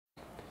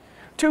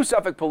Two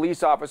Suffolk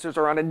police officers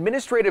are on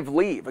administrative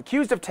leave,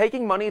 accused of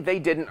taking money they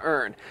didn't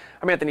earn.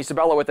 I'm Anthony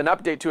Sabella with an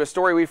update to a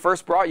story we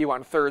first brought you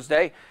on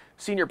Thursday.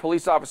 Senior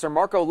Police Officer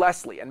Marco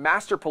Leslie and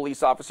Master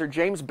Police Officer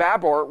James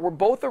Babor were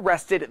both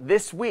arrested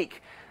this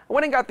week. I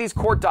went and got these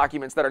court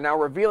documents that are now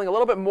revealing a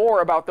little bit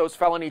more about those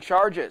felony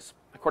charges.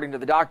 According to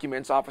the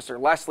documents, Officer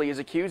Leslie is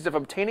accused of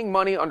obtaining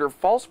money under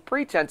false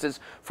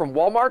pretenses from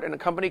Walmart and a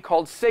company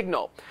called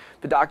Signal.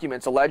 The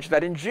documents allege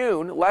that in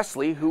June,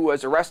 Leslie, who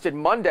was arrested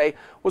Monday,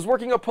 was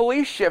working a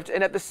police shift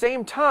and at the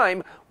same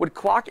time would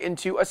clock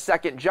into a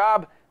second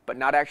job, but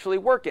not actually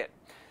work it.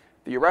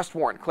 The arrest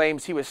warrant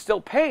claims he was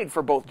still paid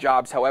for both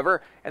jobs,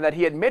 however, and that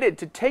he admitted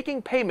to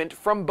taking payment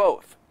from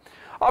both.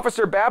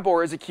 Officer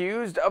Babor is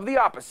accused of the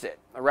opposite.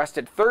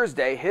 Arrested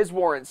Thursday, his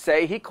warrants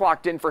say he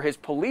clocked in for his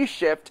police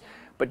shift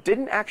but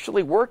didn't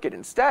actually work it.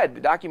 Instead, the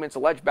documents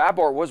allege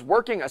Babor was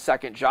working a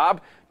second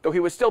job, though he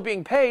was still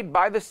being paid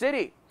by the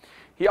city.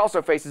 He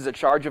also faces a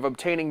charge of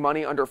obtaining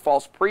money under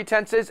false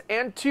pretenses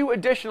and two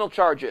additional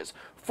charges,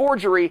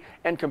 forgery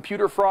and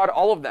computer fraud,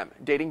 all of them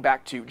dating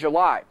back to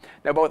July.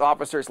 Now, both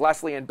officers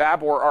Leslie and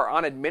Babor are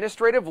on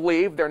administrative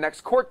leave. Their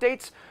next court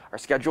dates are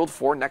scheduled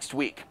for next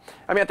week.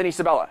 I'm Anthony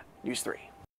Sabella, News 3.